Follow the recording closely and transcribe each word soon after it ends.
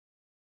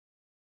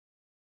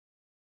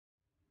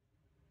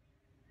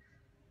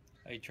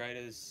Hey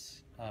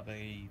traders,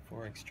 RB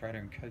FOREX Trader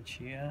and Coach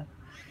here.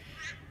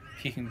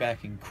 Kicking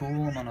back in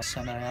cool. I'm on a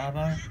Sunday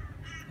arvo,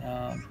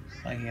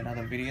 making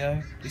another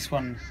video. This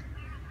one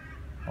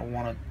I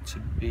want to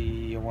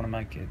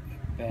make it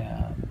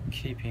about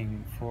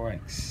keeping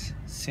Forex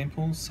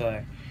simple.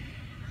 So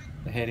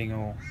the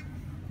heading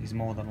is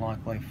more than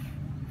likely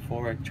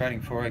Forex trading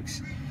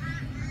Forex.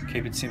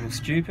 Keep it simple,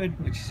 stupid,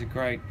 which is a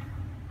great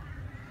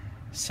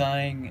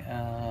saying,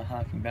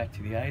 harking back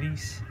to the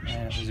 80s,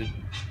 and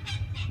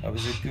it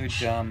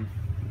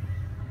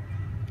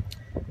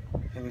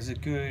was a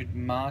good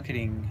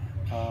marketing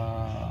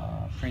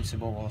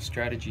principle or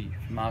strategy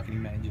for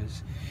marketing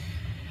managers,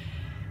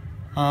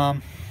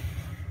 and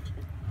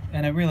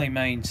it really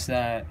means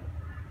that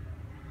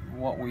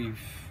what we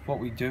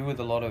do with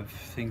a lot of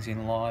things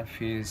in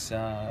life is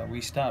we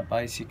start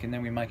basic and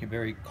then we make it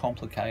very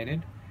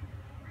complicated,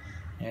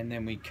 and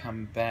then we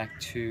come back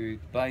to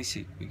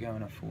basic. We go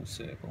in a full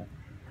circle.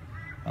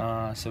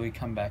 So we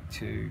come back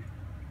to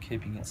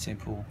keeping it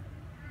simple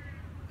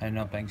and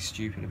not being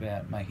stupid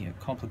about making it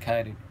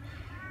complicated,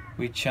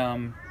 which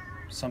some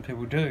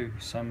people do.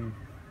 Some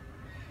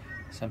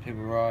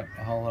people write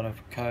a whole lot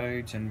of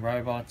codes and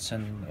robots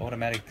and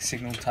automatic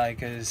signal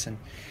takers and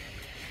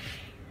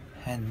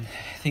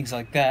things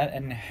like that,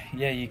 and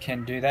yeah, you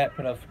can do that,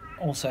 but I've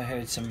also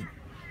heard some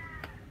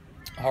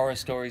horror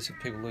stories of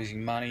people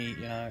losing money,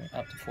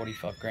 up to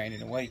 45 grand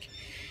in a week,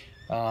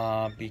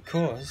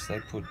 because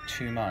they put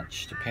too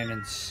much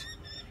dependence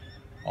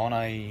on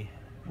a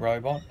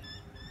robot,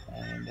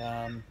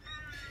 and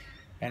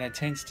it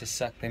tends to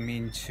suck them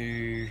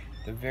into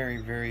the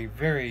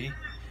very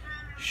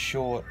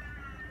short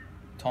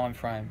time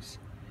frames,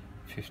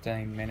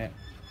 15-minute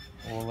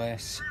or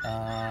less,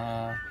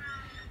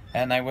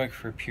 and they work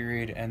for a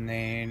period, and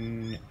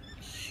then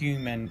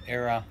human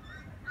error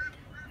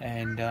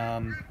and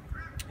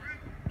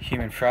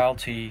human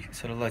frailty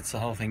sort of lets the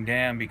whole thing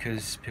down,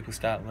 because people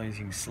start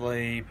losing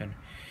sleep and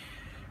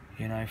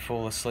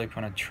fall asleep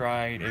on a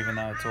trade even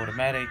though it's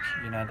automatic.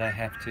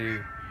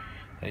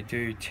 They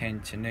do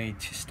tend to need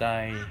to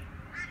stay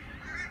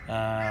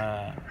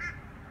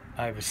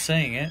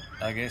overseeing it,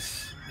 I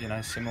guess,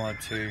 similar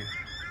to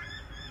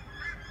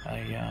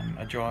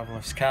a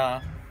driverless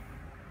car,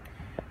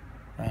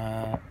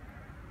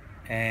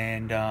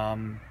 and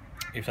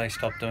if they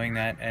stop doing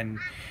that and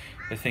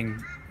the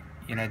thing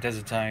does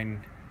its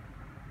own,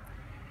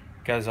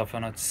 goes off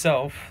on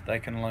itself, they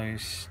can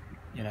lose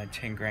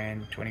 10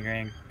 grand, 20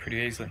 grand pretty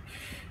easily.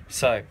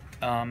 So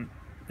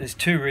there's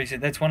two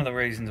reasons. That's one of the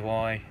reasons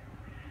why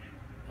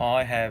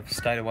I have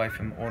stayed away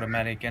from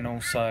automatic, and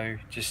also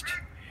just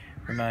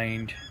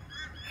remained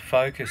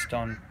focused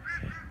on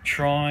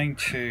trying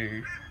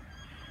to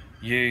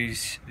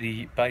use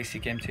the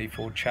basic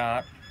MT4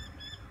 chart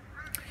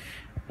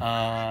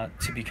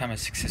to become a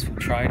successful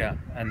trader,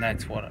 and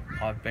that's what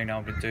I've been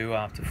able to do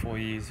after 4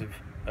 years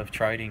of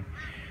trading.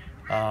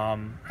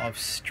 I've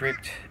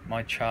stripped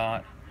my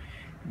chart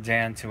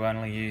down to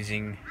only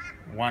using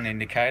one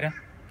indicator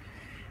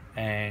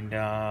and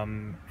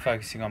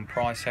focusing on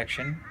price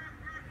action.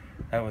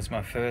 That was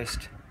my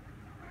first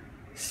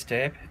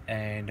step,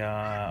 and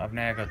I've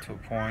now got to a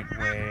point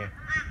where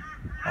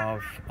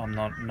I'm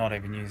not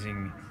even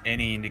using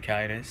any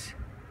indicators.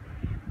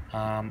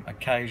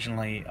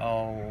 Occasionally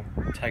I'll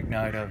take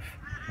note of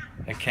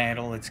a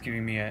candle that's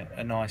giving me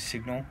a nice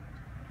signal,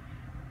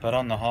 but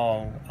on the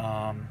whole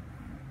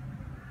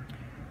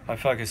I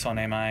focus on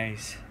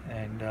MAs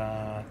and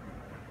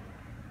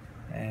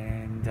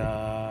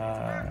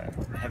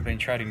have been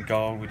trading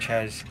gold, which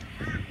has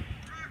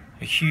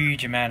a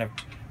huge amount of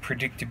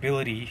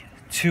predictability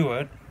to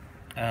it,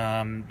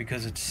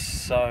 because it's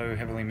so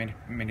heavily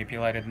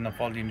manipulated and the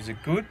volumes are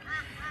good.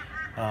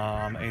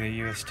 Either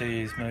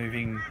USD is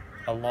moving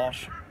a lot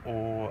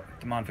or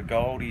demand for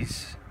gold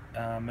is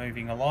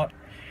moving a lot,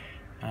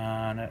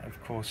 and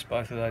of course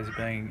both of those are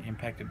being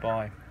impacted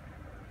by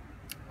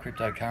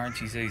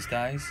cryptocurrencies these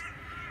days,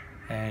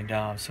 and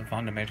some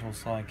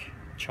fundamentals like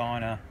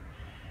China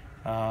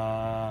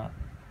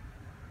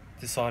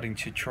deciding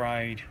to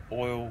trade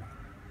oil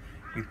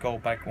with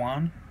gold back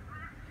one.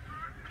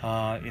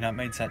 It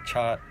means that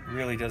chart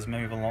really does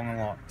move along a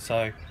lot.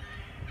 So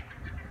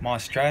my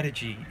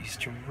strategy is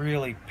to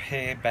really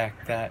pare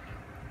back that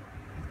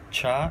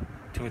chart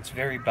to its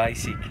very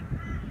basic,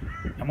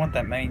 and what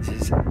that means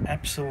is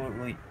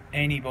absolutely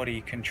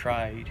anybody can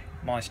trade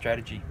my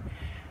strategy.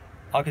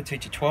 I could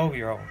teach a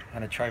 12-year-old how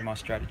to trade my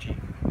strategy,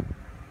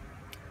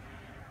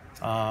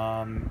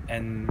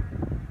 and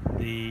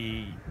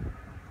the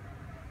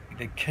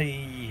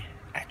key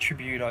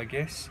attribute, I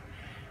guess,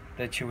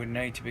 that you would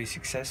need to be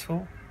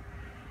successful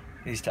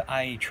is to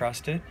A,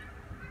 trust it,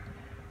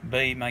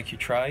 B, make your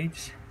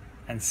trades,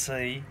 and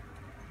C,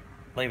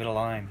 leave it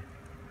alone.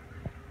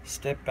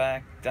 Step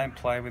back, don't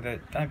play with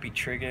it, don't be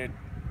triggered.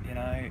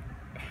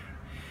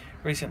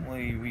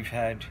 Recently we've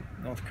had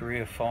North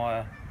Korea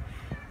fire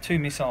 2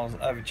 missiles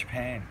over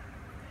Japan.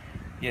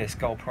 Yes,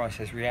 gold price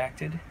has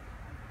reacted.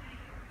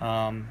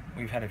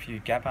 We've had a few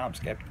gap ups,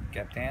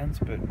 gap downs,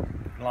 but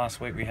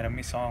last week we had a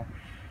missile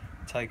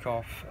take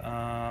off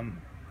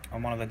on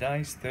one of the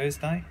days,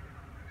 Thursday.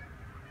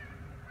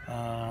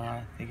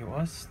 I think it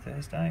was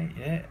Thursday,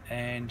 yeah.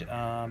 And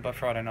by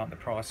Friday night, the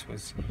price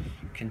was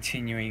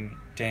continuing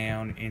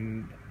down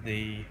in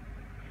the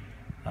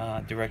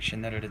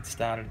direction that it had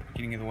started at the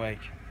beginning of the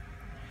week.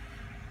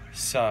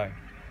 So,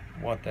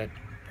 what that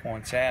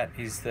points out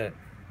is that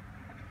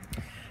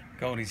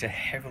gold is a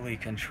heavily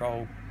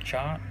controlled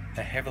chart,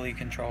 a heavily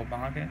controlled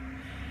market.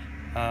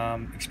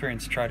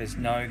 Experienced traders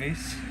know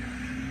this,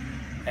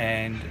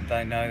 and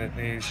they know that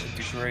there's a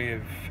degree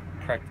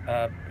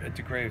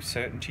of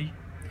certainty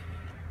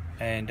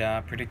and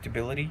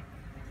predictability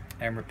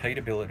and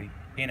repeatability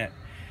in it.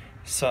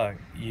 So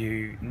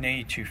you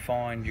need to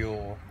find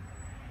your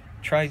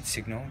trade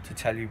signal to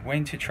tell you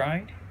when to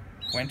trade,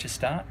 when to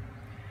start,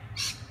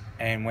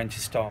 and when to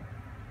stop.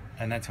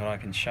 And that's what I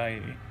can show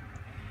you.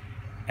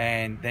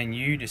 And then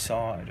you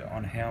decide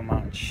on how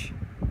much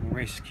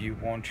risk you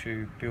want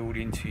to build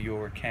into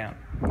your account.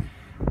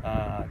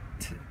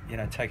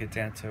 Take it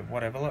down to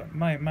whatever. Look,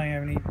 may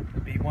only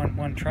be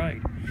one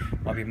trade,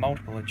 might be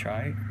multiple of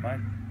trade,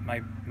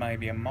 may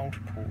be a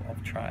multiple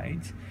of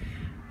trades,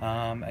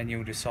 and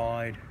you'll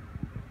decide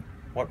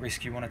what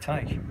risk you want to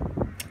take.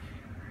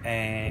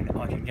 And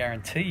I can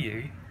guarantee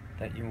you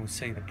that you will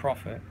see the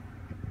profit,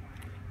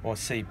 or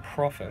see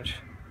profit,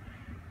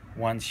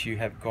 once you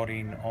have got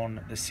in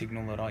on the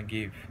signal that I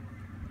give.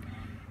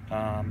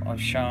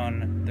 I've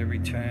shown the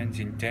returns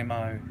in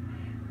demo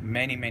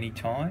many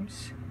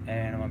times,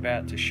 and I'm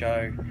about to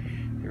show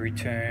the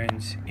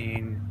returns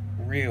in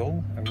a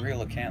real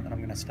account that I'm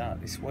going to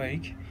start this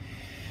week,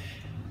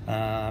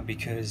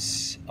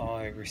 because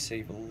I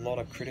receive a lot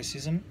of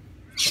criticism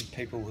from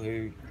people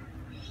who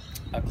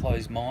are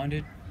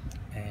closed-minded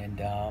and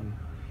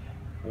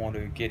want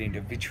to get into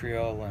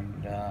vitriol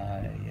and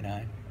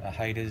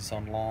haters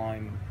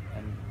online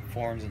and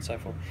forums and so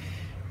forth.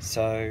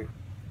 So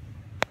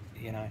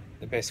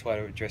the best way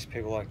to address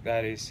people like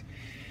that is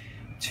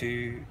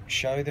to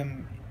show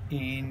them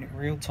in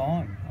real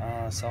time.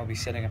 So I'll be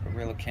setting up a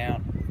real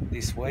account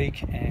this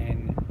week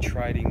and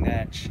trading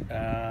that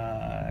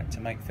to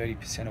make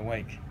 30% a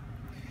week.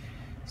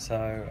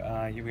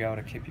 So you'll be able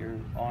to keep your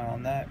eye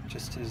on that,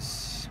 just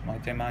as my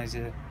demos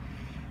are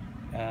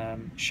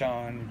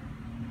shown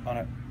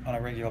on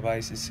a regular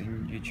basis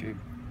in YouTube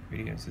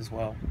videos as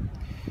well.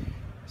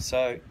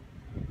 So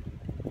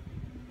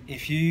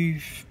if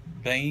you've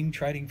been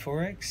trading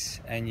Forex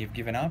and you've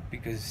given up,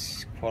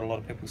 because quite a lot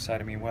of people say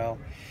to me, well,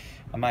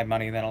 I made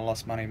money, then I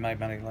lost money, made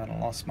money, then I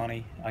lost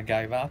money, I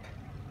gave up,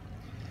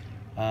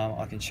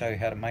 I can show you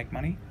how to make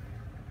money.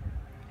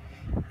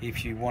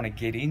 If you want to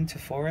get into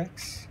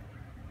Forex,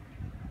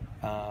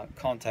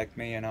 contact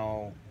me and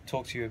I'll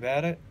talk to you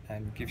about it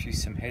and give you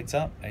some heads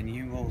up, and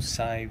you will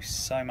save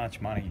so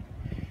much money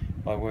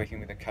by working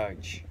with a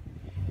coach.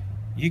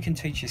 You can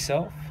teach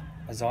yourself,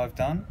 as I've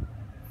done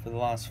for the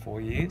last 4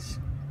 years.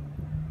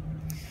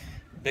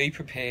 Be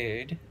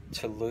prepared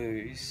to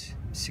lose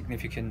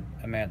significant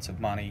amounts of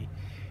money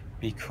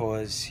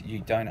because you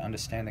don't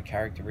understand the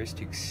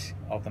characteristics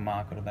of the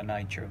market or the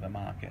nature of the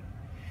market.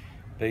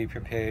 Be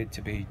prepared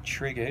to be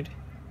triggered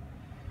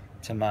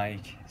to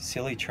make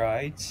silly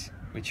trades,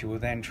 which you will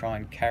then try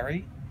and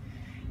carry,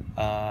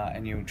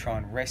 and you'll try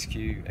and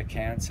rescue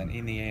accounts, and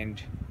in the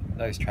end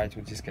those trades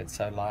will just get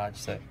so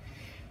large that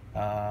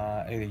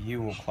either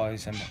you will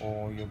close them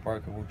or your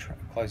broker will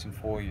close them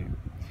for you.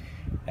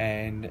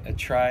 And a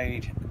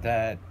trade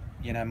that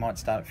might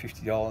start at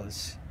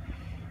 $50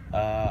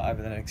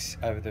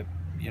 over the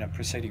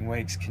preceding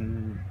weeks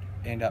can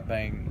end up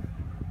being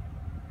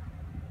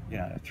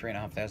a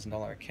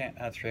 $3,500 account,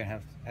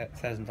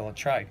 $3,500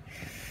 trade.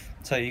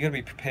 So you've got to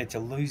be prepared to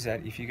lose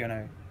that if you're going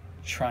to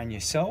train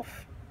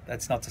yourself.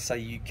 That's not to say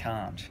you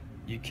can't.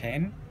 You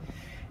can.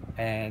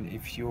 And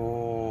if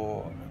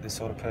you're the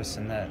sort of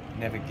person that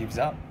never gives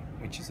up,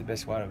 which is the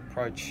best way to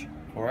approach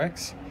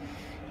Forex,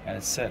 and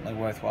it's certainly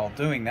worthwhile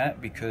doing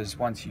that, because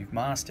once you've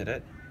mastered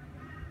it,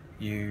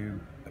 you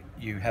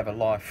have a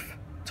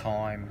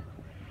lifetime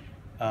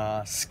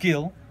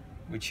skill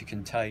which you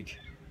can take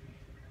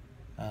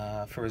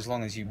for as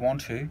long as you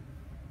want to,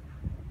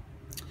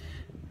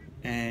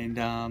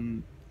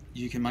 and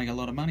you can make a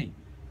lot of money.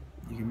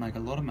 You can make a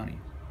lot of money,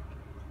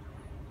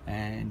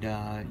 and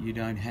you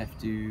don't have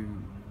to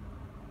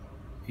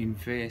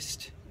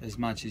invest as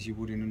much as you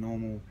would in a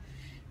normal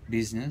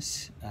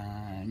business,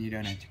 and you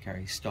don't have to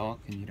carry stock,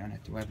 and you don't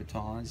have to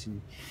advertise,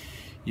 and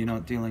you're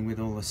not dealing with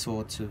all the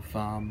sorts of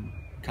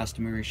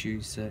customer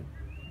issues that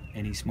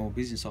any small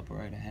business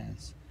operator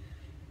has.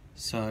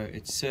 So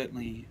it's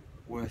certainly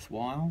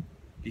worthwhile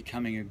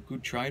becoming a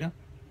good trader.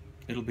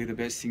 It'll be the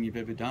best thing you've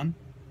ever done.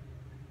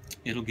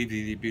 It'll give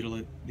you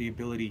the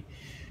ability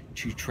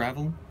to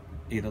travel,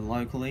 either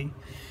locally,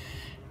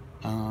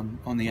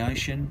 on the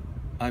ocean,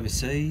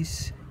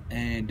 overseas,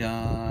 and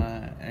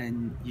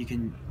you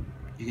can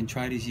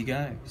trade as you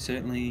go.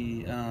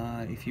 Certainly,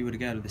 if you were to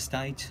go to the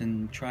States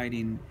and trade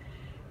in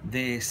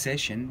their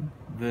session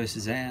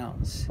versus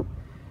ours,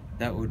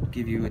 that would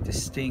give you a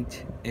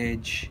distinct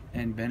edge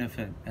and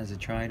benefit as a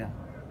trader.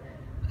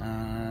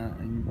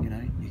 and you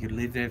know, you could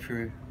live there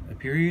for a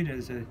period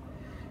as a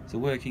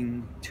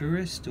working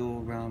tourist,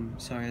 or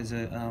as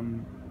a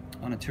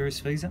on a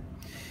tourist visa,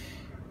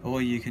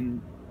 or you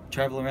can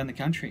travel around the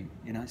country,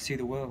 you know, see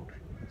the world.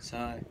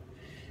 So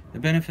the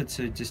benefits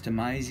are just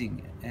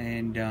amazing.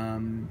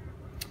 And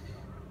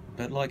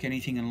but like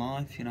anything in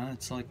life, you know,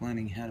 it's like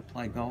learning how to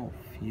play golf.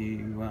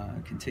 You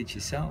can teach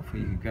yourself, or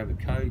you can grab a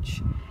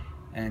coach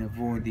and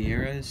avoid the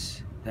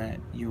errors that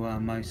you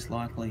are most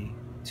likely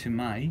to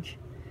make,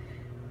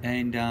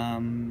 and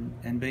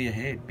be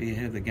ahead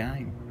of the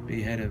game,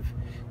 be ahead of,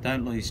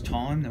 don't lose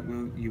time that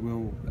you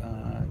will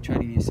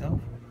training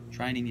yourself,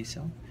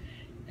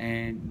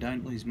 and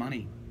don't lose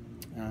money.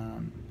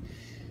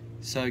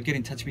 So get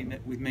in touch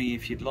with me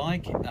if you'd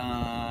like.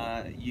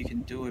 You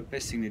can do it.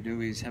 Best thing to do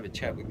is have a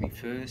chat with me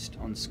first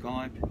on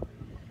Skype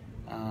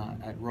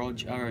at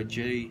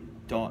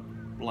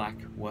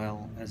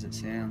rog.blackwell, as it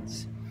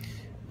sounds.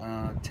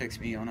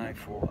 Text me on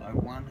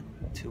 0401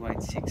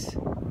 286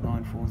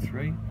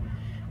 943,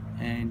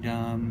 and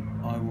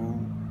I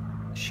will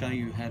show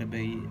you how to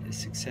be a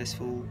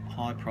successful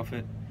high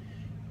profit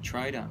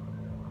trader.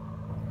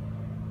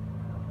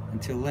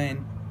 Until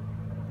then,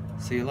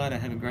 see you later.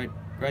 Have a great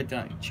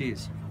day.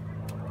 Cheers.